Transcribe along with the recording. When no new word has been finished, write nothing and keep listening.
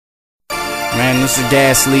Man, this is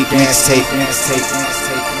Sleep Mixtape.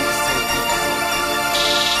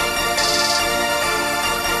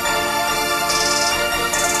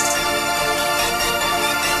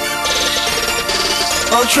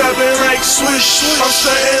 I'm trapping like Swish, I'm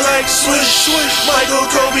stunting like Swish. Michael,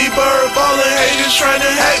 Kobe, Bird, ballin', haters trying to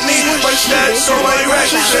hack me. My stats on my rack,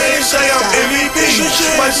 they say I'm MVP.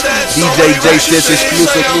 My stats on my rack, JSess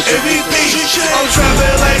exclusive. MVP. I'm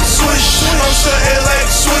trapping like Swish, I'm stunting like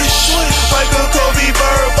Swish. Michael, Kobe,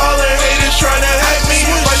 Bird, ballin', haters trying to hack me.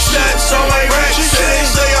 My stats on my rack, they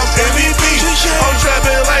say I'm MVP. I'm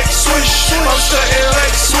trapping like Swish, I'm stunting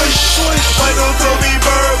like Swish. Michael, Kobe,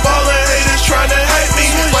 Bird, ballin', haters trying to hack me.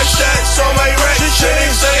 My stats on my rack, they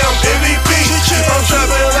say I'm MVP. I'm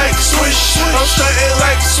trapping like Swish, I'm stunting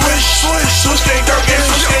like Swish. Swish gang dark game,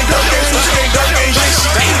 Swish gang dark game, Swish gang dark game.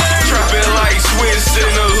 Trapping like Swish in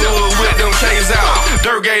the hood with them K's out.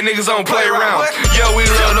 Dirt gang niggas don't play around. Yo, we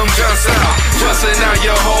love them guns out. Bustin' out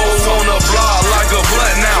your hoe on the block like a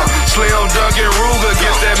blunt now. Slim Duncan Ruger,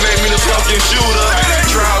 guess that made me the fucking shooter.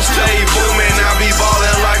 Drought stay booming, I be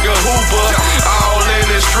ballin' like a hooper. All in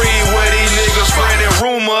the street where these niggas spreading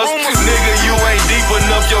rumors. Nigga, you ain't deep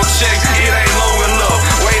enough, your check, it ain't long enough.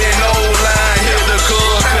 Waiting no line, hit the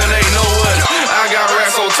club, cause they know what. I got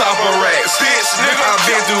racks on top of racks. Bitch, nigga, I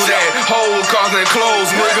been through that. Whole cars and clothes,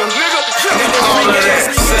 nigga. All of that.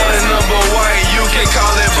 Selling number one, you can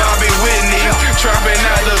call it Bobby Whitney. Trapping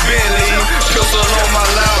out the Bentley. Pistol on my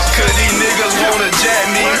lap, cause these niggas wanna jack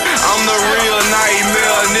me. I'm the real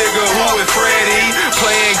nightmare, nigga, who is Freddy?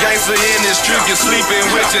 Playing gangster in the street, you sleeping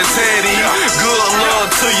with your teddy. Good love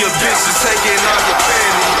to your bitches, taking all your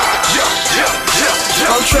panties.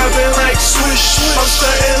 I'm trapping like Swish, I'm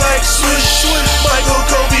stunting like Swish. Michael,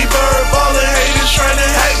 Kobe, Bird, ballin', haters trying to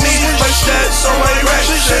hack me. My stats on my rack,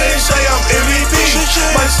 they say I'm MVP.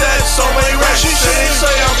 My stats on my rack, they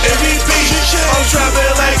say I'm MVP. I'm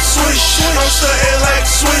trapping like Swish, I'm stunting like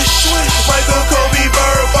Swish. Michael, Kobe,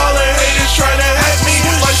 Bird, ballin', haters trying to hack me.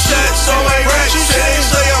 My stats on my rack, they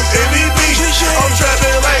say I'm MVP. I'm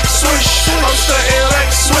trapping like Swish, I'm stunting like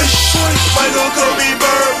Swish. Michael, Kobe,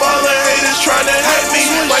 Bird, ballin', haters trying to hack me.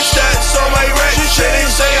 My stats on my rack, they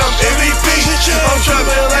say I'm MVP. I'm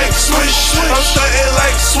trapping like Swish, I'm stunting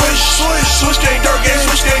like Swish. Swish gang dark game,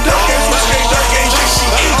 Swish gang dark game, Swish gang dark game.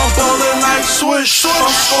 I'm ballin' like Swish, I'm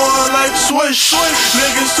scoring like Swish.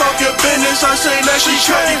 Niggas talking business, I say Nike,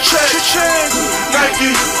 check. Nike,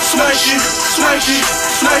 Nike, Nike,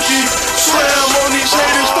 Nike. Slam on these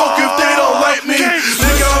haters, fuck if they don't like me.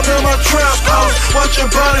 Nigga, I'm in my trap house, watching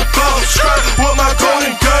body bounce. With my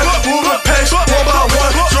golden gun, moving past 1 by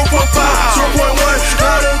 1, 0.5, 0.1.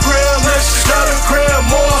 Not a gram less, not a gram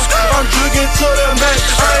more. I'm drinking to the max,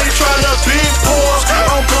 I ain't tryna be poor.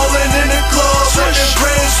 I'm ballin' in the club, letting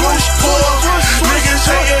brain Swish poor. Niggas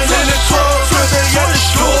hating in the clubs, where they at the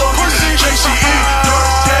store. JCE, dark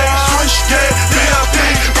gang, Swish gang, VIP.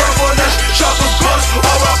 Rubber nuts, chopper bus,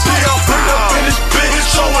 RIP. I'm put up in this bitch,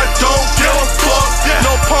 so I don't give a fuck.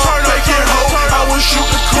 No pump, make it hoe, I will shoot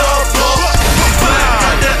the club up.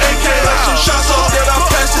 Got the AK like some shots off, then I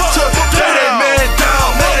pass it to Daddy man down.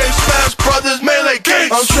 Man, they Smash Brothers, melee gang.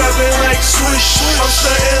 I'm trapping like Swish, I'm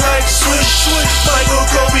stunting like Swish. Michael,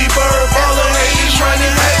 Kobe, Bird, ballin', haters trying to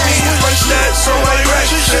hack me. My stats on my rack,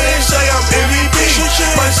 they say I'm MVP.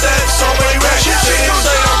 My stats on my rack, they say I'm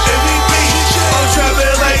MVP. I'm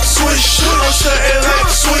trapping like Swish, I'm stunting like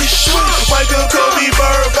Swish. Michael, Kobe,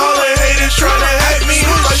 Bird, ballin', haters trying to hack me.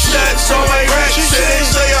 My stats on my rack, they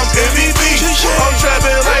say I'm MVP. I'm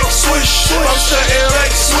trapping like Swish, I'm stunting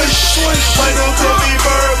like Swish. Michael, Kobe,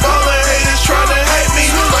 Bird, ballin', haters trying to hack me.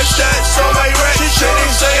 My stats on my rack, they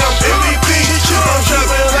say I'm MVP. I'm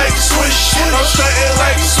trapping like Swish, I'm stunting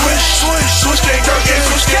like Swish. Swish gang dark game,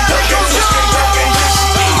 Swish gang dark game, Swish gang dark game.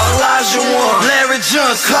 Elijah One, Larry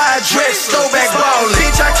Johnson, Clyde Dress, throwback ballin'.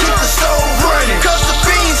 Bitch, I keep the stove running, cause the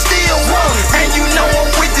beans still running. And you know I'm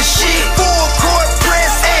with the shit, full court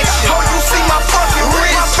press action. Oh, you see my fucking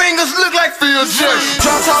wrist, my fingers look like Phil Jackson.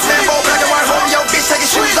 Drop top Lambo, black and white, hold your bitch, take your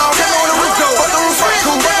shoes off. Come on the roof, go, fuck the roof, right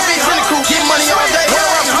cool. Rap bitch, really cool, get money all day. Where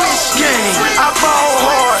I'm Swish gang, I ball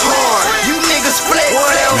hard. You niggas flex,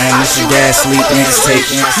 what else? Man, this is Sleep Mixtape.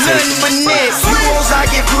 Nothing but next. You hoes, I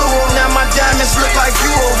get blue on, now my diamonds look like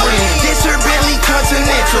you a ring. This her Bentley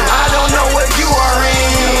Continental, I don't know what you are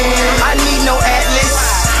in. I need no atlas,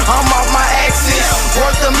 I'm off my axis.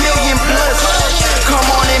 Worth $1 million plus, come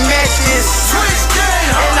on and match this.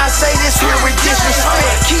 And I say this here with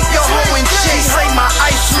disrespect. Keep your hoe in check, say my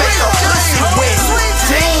ice make a pussy wet.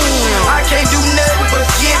 Damn, I can't do nothing but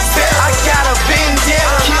get better. I got a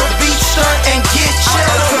vendetta, kill beach stunt and get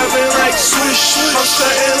cheddar. I'm trapping like Swish, I'm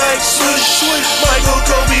stunting like Swish. Michael,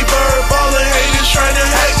 Kobe, Bird, ballin', haters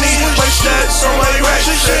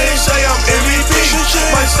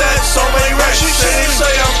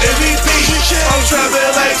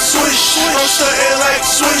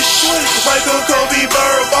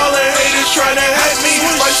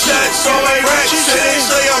stats on my rack, shit they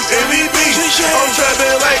say I'm MVP. I'm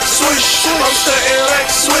trapping like Swish, I'm stunting like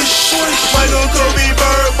Swish. Michael Kobe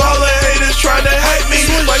Bird, ballin' haters trying to hack me.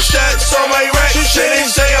 My stats on my rack, shit they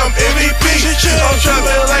say I'm MVP. I'm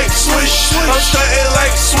trapping like Swish, I'm stunting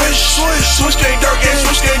like Swish. Swish gang dark game,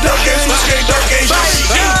 Swish gang dark game, Swish gang dark game.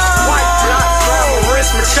 White block,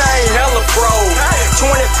 wrist, my chain, hella froze.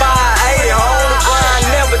 2580, on the grind,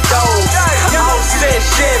 never doze. All set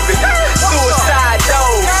Chevy, suicide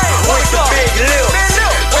doze. With the big lips,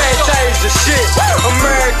 can't change the shit.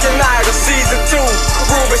 American Idol season 2,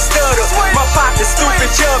 Ruben Stutter. My pocket stupid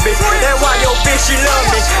chubby, that's why your bitch she love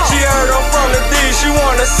me. She heard I'm from the D, she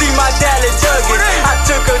wanna see my daddy tugging. I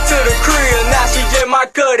took her to the crib, now she just my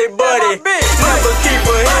cutty buddy. Never keep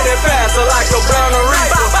her hidden faster like a brown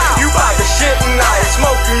reaper. You bout to shit tonight,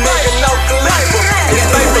 smoke you nigga, no Calico. It's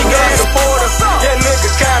baby gas supporter, yeah nigga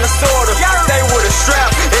kinda sorta. They with a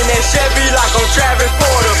strap in that Chevy like I'm Trappin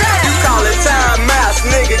Porter. You call it time mouse,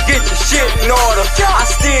 nigga, get your shit in order. I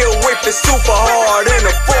still whip it super hard in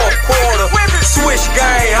the 40.